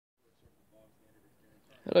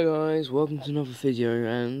Hello guys, welcome to another video,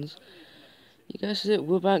 and you guessed it,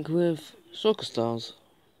 we're back with Soccer Stars.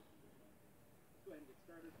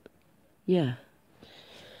 Yeah,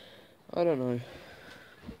 I don't know.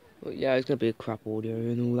 But yeah, it's gonna be a crap audio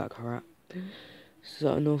and all that crap.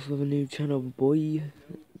 Starting off with a new channel, boy.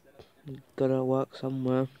 Gotta work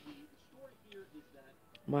somewhere.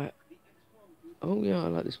 Oh yeah, I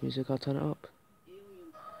like this music, I'll turn it up.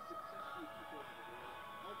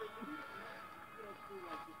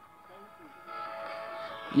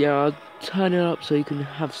 Yeah, I'll turn it up so you can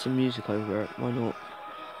have some music over it, why not?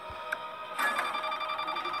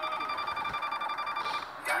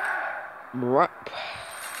 Rap.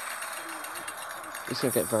 It's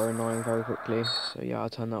gonna get very annoying very quickly, so yeah, I'll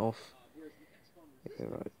turn that off. Okay,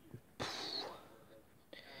 right.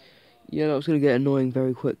 Yeah, that was gonna get annoying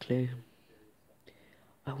very quickly.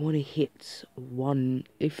 I want to hit one.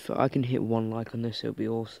 If I can hit one like on this, it'll be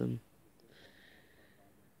awesome.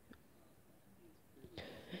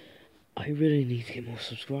 I really need to get more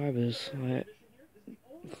subscribers.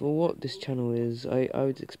 For what this channel is, I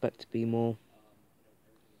would expect to be more.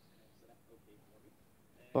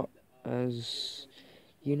 But as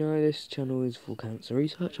you know, this channel is for cancer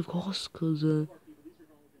research, of course, because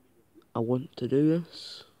I want to do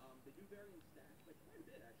this.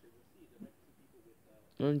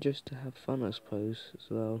 And just to have fun, I suppose,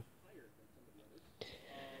 as well.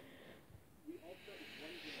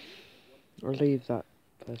 I'll leave that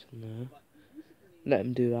person there. Let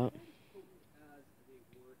him do that.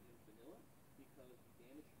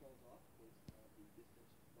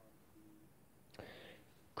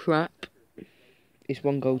 Crap. It's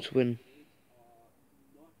one goal to win.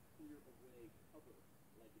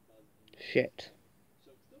 Shit.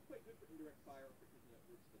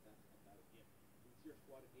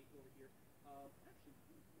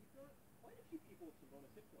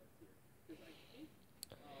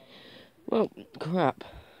 Well, crap.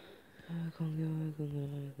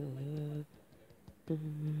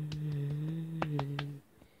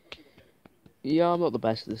 Yeah, I'm not the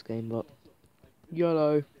best at this game, but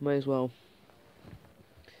YOLO, may as well.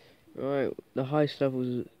 Right, the highest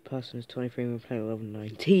level person is 23 and we're playing level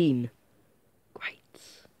 19.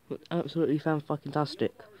 Great. Absolutely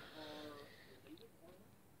fan-fucking-tastic.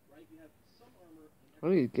 I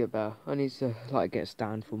need to get better. I need to, like, get a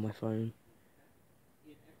stand for my phone.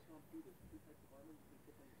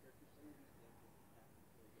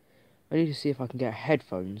 I need to see if I can get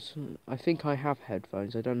headphones. I think I have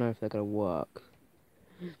headphones. I don't know if they're going to work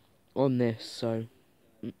on this, so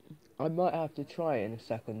I might have to try it in a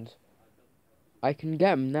second. I can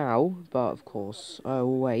get them now, but of course,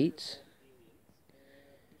 I'll wait.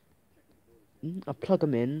 I'll plug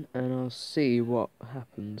them in, and I'll see what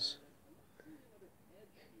happens.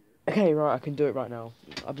 Okay, right, I can do it right now.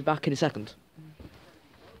 I'll be back in a second.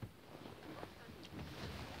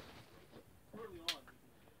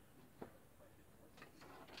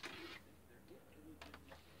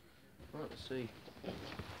 Right, let's see.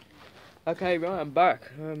 Okay, right, I'm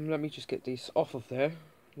back. Let me just get these off of there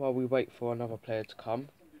while we wait for another player to come.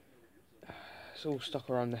 It's all stuck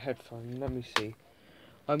around the headphone. Let me see.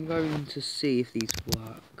 I'm going to see if these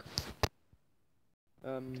work.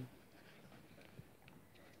 Don't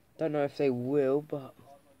know if they will, but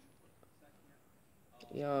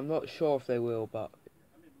yeah, I'm not sure if they will, but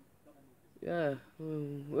yeah.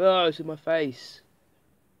 Oh, it's in my face.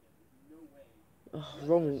 Oh,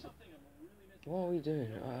 wrong. What are we doing?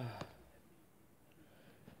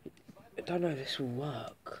 I don't know if this will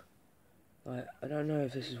work. Like, I don't know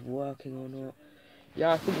if this is working or not.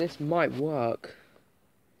 Yeah, I think this might work.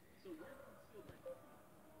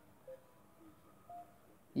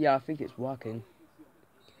 Yeah, I think it's working.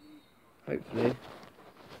 Hopefully.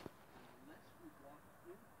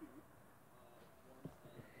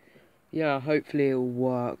 Yeah, hopefully it'll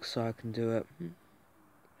work so I can do it.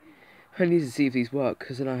 I need to see if these work,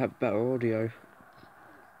 because then I have better audio.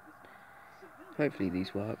 Hopefully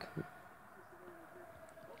these work.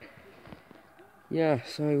 Yeah,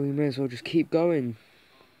 so we may as well just keep going.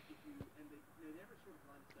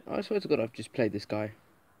 I swear to God, I've just played this guy.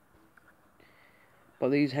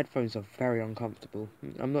 But these headphones are very uncomfortable.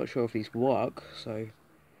 I'm not sure if these work, so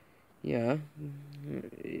yeah.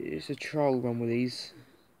 It's a trial run with these.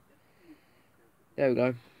 There we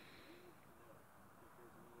go.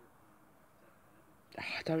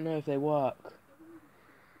 I don't know if they work.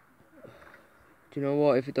 Do you know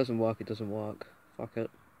what? If it doesn't work, it doesn't work. Fuck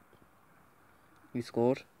it. You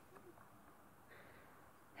scored.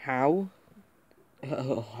 How?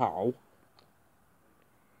 How?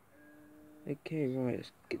 Okay, right,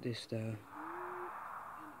 let's get this there.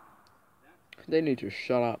 They need to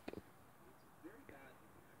shut up.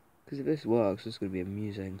 Because if this works, it's going to be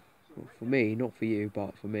amusing. Well, for me, not for you,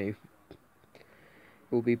 but for me. It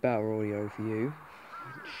will be better audio for you.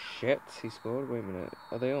 Shit, he scored. Wait a minute.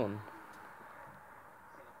 Are they on?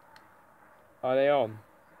 Are they on?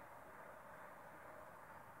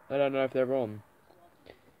 I don't know if they're on.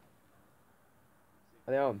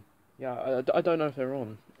 Are they on? Yeah, I don't know if they're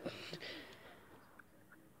on.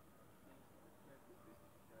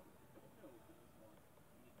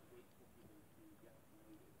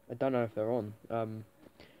 I don't know if they're on.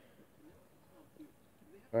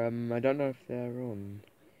 I don't know if they're on.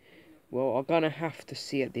 Well, I'm gonna have to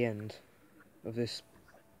see at the end of this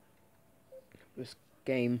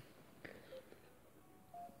game.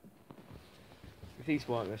 If these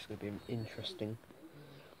work, this is gonna be interesting.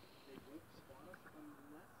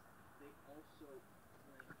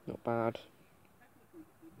 Not bad.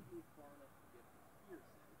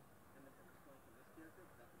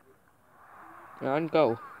 And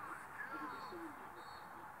goal.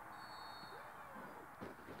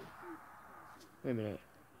 Wait a minute.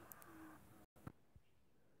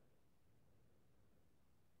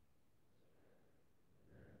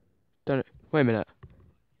 Don't. Wait a minute.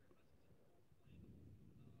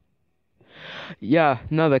 Yeah,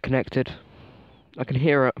 no, they're connected. I can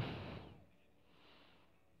hear it.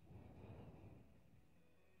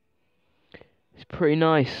 It's pretty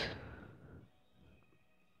nice.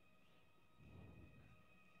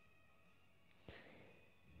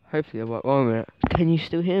 Hopefully they'll work. Wait a minute. Can you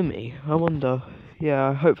still hear me? I wonder.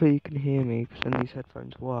 Yeah, hopefully you can hear me, because then these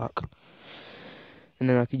headphones work. And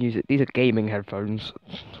then I can use it. These are gaming headphones.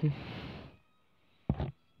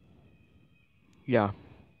 Yeah.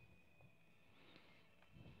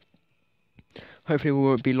 Hopefully we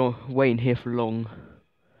won't be waiting here for long.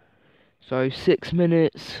 So 6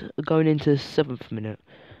 minutes, going into the 7th minute.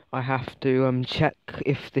 I have to check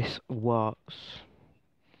if this works.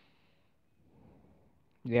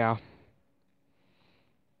 Yeah.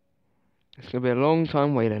 It's gonna be a long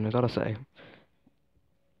time waiting, I gotta say.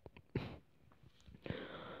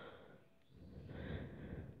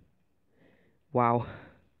 Wow.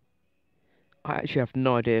 I actually have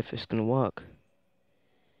no idea if it's gonna work.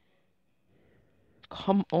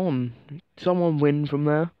 Come on. Someone win from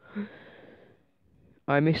there.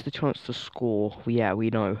 I missed the chance to score. Yeah, we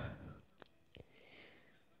know.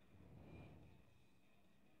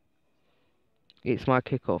 It's my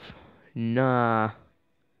kickoff. Nah.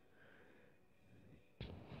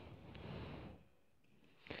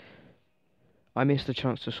 I missed the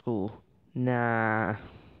chance to score. Nah.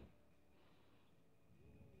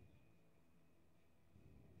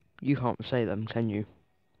 You can't say them, can you?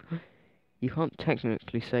 You can't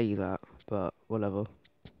technically say that, but whatever.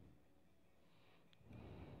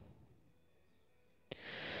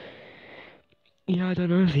 Yeah, I don't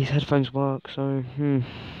know if these headphones work, so,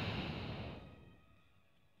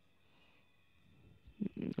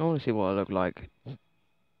 I want to see what I look like.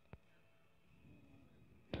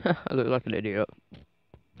 I look like an idiot.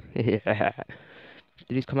 Yeah.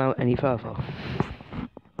 Did these come out any further?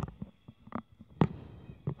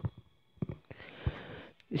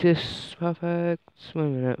 Is this perfect? Wait a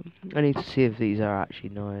minute. I need to see if these are actually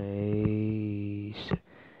nice.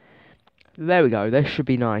 There we go. This should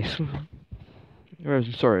be nice.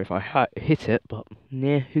 I'm sorry if I hit it, but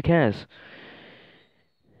yeah, who cares?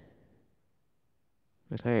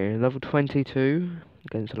 Okay, level 22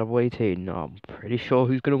 against level 18. I'm pretty sure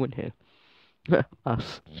who's gonna win here.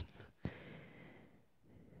 Us.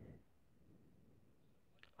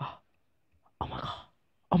 Oh, oh my god.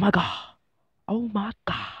 Oh my god. Oh my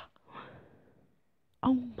god.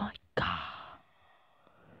 Oh my god.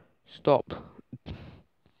 Stop.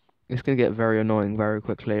 It's gonna get very annoying very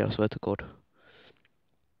quickly, I swear to god.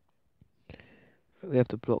 We have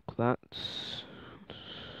to block that.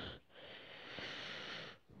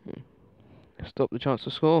 Stop the chance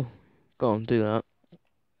to score. Go on, do that.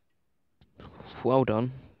 Well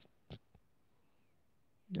done.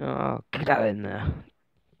 Ah, oh, get that in there.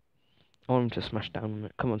 I want him to smash down on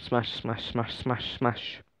it. Come on, smash, smash, smash, smash,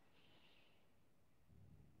 smash.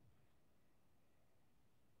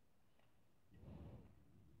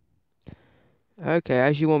 Okay,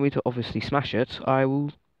 as you want me to obviously smash it, I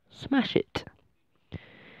will smash it.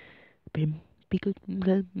 Bim, be good,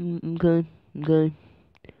 okay.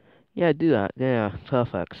 Yeah, do that. Yeah,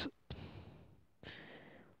 perfect.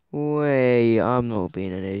 Wait, I'm not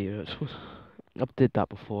being an idiot. I did that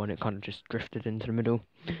before and it kind of just drifted into the middle.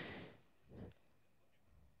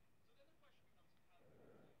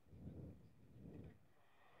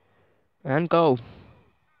 And goal.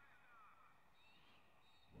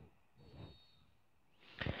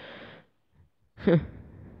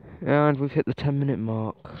 And we've hit the 10-minute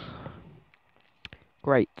mark.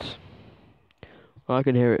 Great. I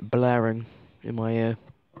can hear it blaring in my ear.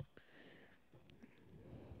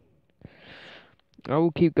 I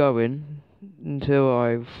will keep going until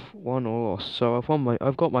I've won or lost. So I've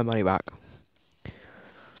got my money back.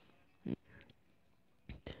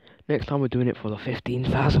 Next time we're doing it for the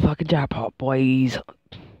 15,000 fucking jackpot, boys.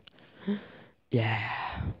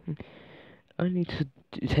 Yeah. I need to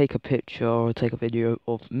take a picture or take a video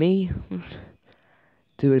of me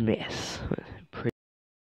doing this. Pretty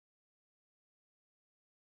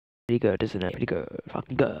good, isn't it? Pretty good.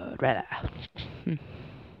 Fucking good, right there.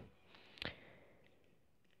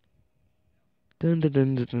 Dun dun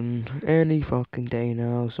dun dun dun. Any fucking day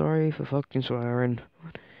now. Sorry for fucking swearing.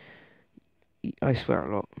 I swear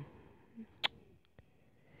a lot.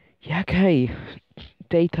 Yeah, okay.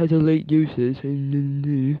 Data delete users.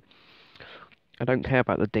 I don't care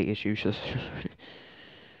about the data users.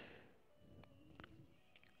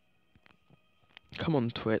 Come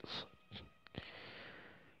on, twits.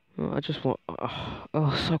 Oh, I just want.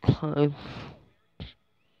 Oh, so close.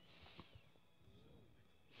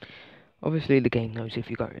 Obviously, the game knows if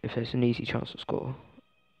there's an easy chance to score.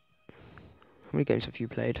 How many games have you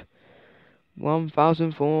played?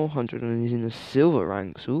 1,400, and he's in the silver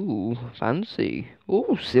ranks. Ooh, fancy.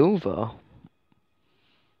 Ooh, silver.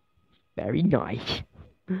 Very nice.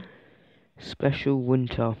 Special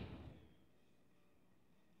winter.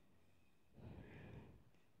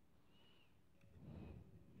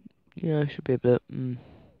 Yeah, should be a bit. Dun,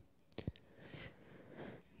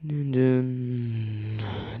 dun,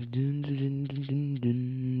 dun, dun, dun,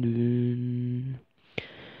 dun, dun.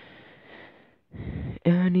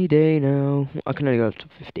 Any day now. I can only go up to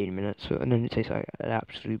 15 minutes, and then it takes like an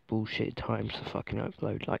absolute bullshit time to fucking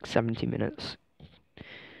upload, like 70 minutes.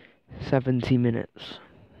 70 minutes.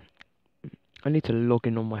 I need to log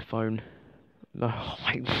in on my phone. Oh,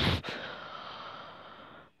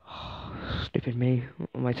 stupid me.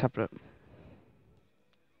 On my tablet.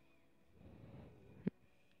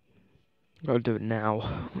 Gotta do it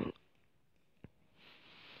now.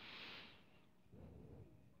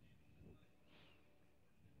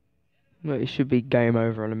 It should be game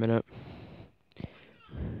over in a minute.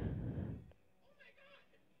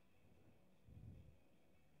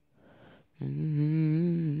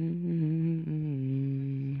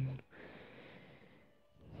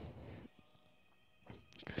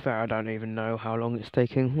 Fair, I don't even know how long it's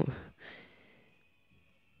taking.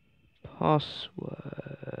 Password.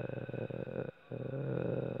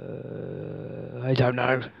 I don't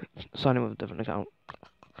know. Sign in with a different account.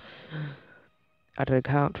 Add an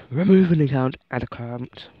account. Remove an account. Add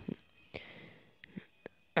account.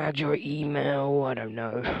 Add your email. I don't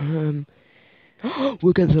know.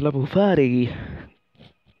 We're getting to level 30.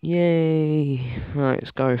 Yay. Right,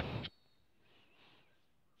 let's go.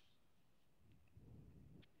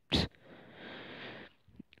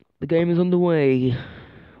 The game is on the way.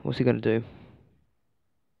 What's he gonna do?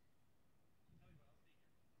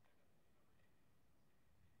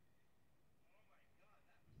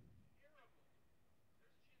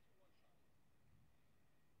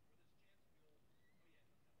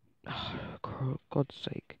 Oh, for God's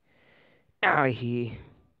sake. Out of here.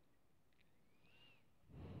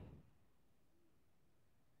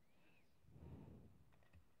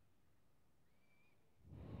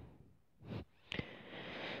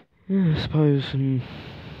 Yeah, I suppose.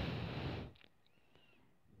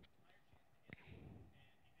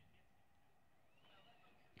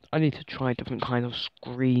 I need to try different kind of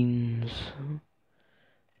screens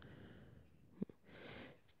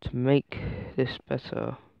to make this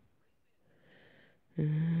better.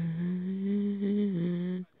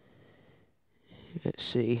 Let's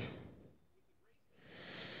see.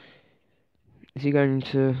 Is he going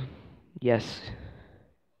to... Yes.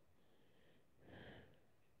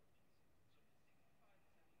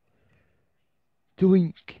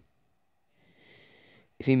 Doink.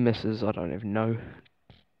 If he misses, I don't even know.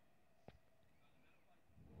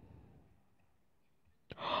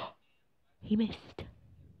 He missed.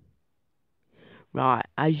 Right,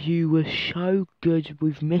 as you were so good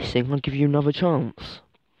with missing, I'll give you another chance.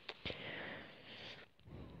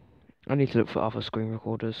 I need to look for other screen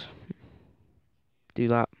recorders. Do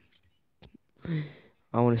that.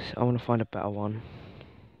 I want to find a better one.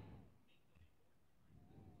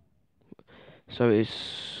 So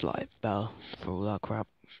it's like better for all that crap.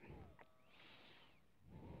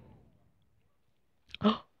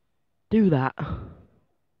 Do that.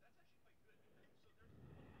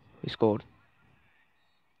 We scored.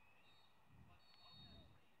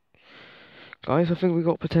 Guys, I think we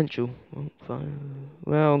got potential. Well, fine.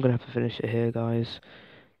 Well, I'm gonna have to finish it here, guys.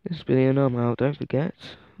 This is Billy and I'm out. Don't forget.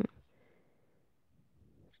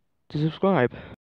 to subscribe.